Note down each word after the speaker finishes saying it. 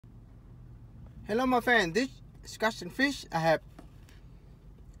Hello my friend, this Scotch and Fish. I have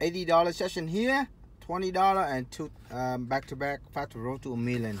 $80 session here, $20 and two back to back, 5 to roll to a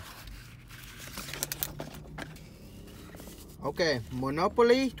million. Okay,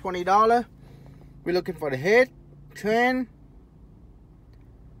 Monopoly, $20. We're looking for the head, trend,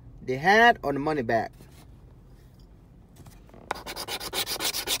 the hat, or the money back.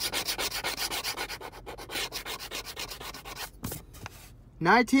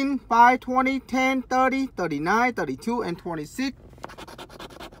 $19, $5, $20, $10, $30, $39, $32, and $26.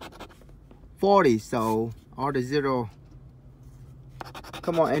 $40, so all the zero.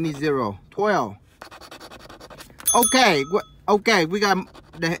 Come on, any zero. $12. Okay, we got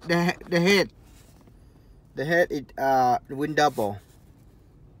the head. The head is win double.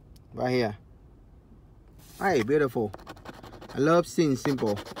 Right here. Hey, beautiful. I love seeing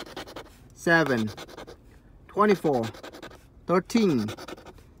simple. 7, 24, 13,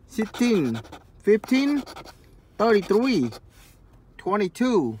 16, 15, 33,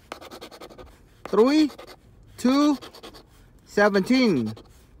 22, 3, 2, 17,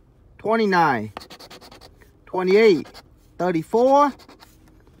 29, 28, 34,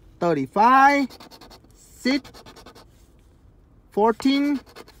 35, 6, 14,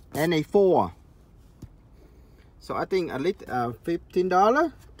 and a 4. So I think at least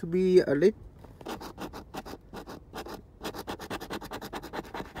 $15 to be a lit.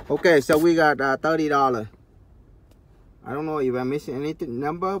 Okay, so we got $30. I don't know if I'm missing anything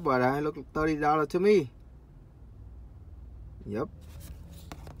number, but I look $30 to me. Yep.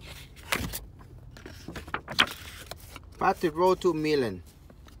 5 to roll to million.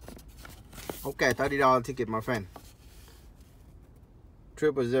 Okay, $30 ticket, my friend.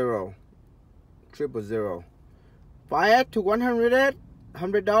 000. 000. 5 to 100,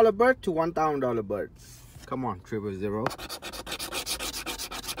 $100 bird to $1,000 bird. Come on, 000.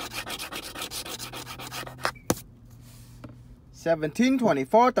 17,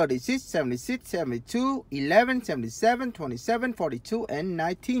 24, 36, 76, 72, 11, 77, 27, 42, and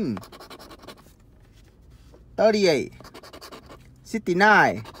 19. 38,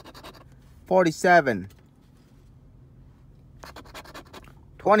 69, 47,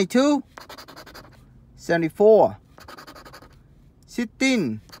 22, 74,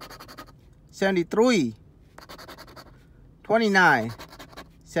 16, 73, 29,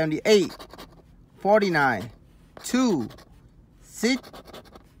 78, 49, 2, 6,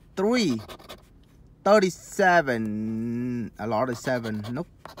 3, 37, a lot of 7, nope,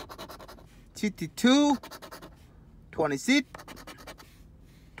 62, 26,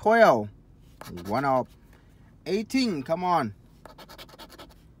 12, 1 off, 18, come on,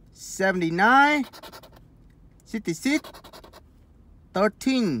 79, 66,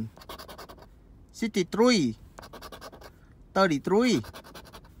 13, 63, 33,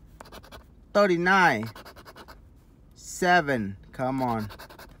 39, 7, come on,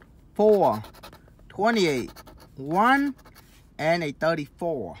 4, 28, 1, and a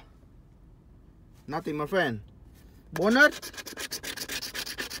 34. Nothing, my friend. Bonus?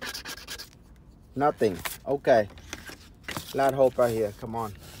 Nothing. Okay. Lot hope right here. Come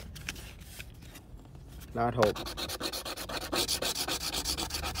on. Lot hope.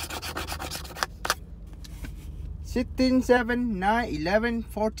 $16, $7, $9, $11,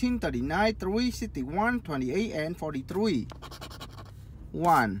 $14, $39, $3, $61, $28, and $43.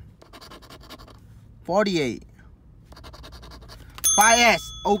 1, 48. 5S.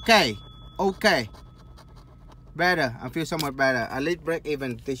 Okay. Okay. Better. I feel so much better. A little break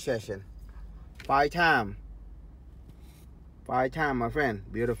even this session. 5 times. 5 times, my friend.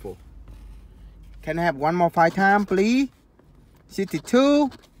 Beautiful. Can I have one more 5 times, please? 62,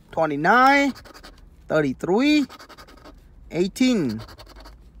 29, 33, 18,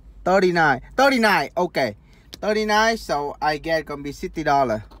 39. 39. Okay. 39. So I get gonna be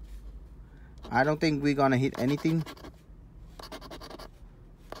 $60. I don't think we're gonna hit anything.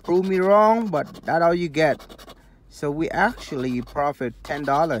 Prove me wrong, but that's all you get. So we actually profit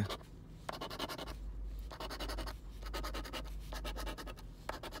 $10.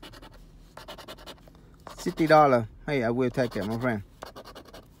 $60. Hey, I will take it, my friend.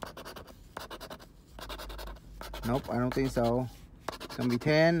 Nope, I don't think so. It's gonna be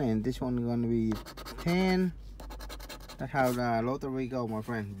 10, and this one is gonna be 10. That's how the lottery go, my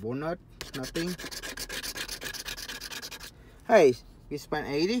friend. Bonus, nothing. Hey, we spent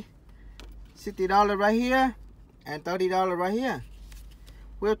 80, $60 right here, and $30 right here.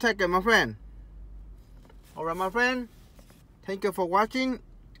 We'll take it, my friend. Alright, my friend. Thank you for watching.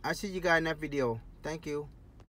 I'll see you guys in that video. Thank you.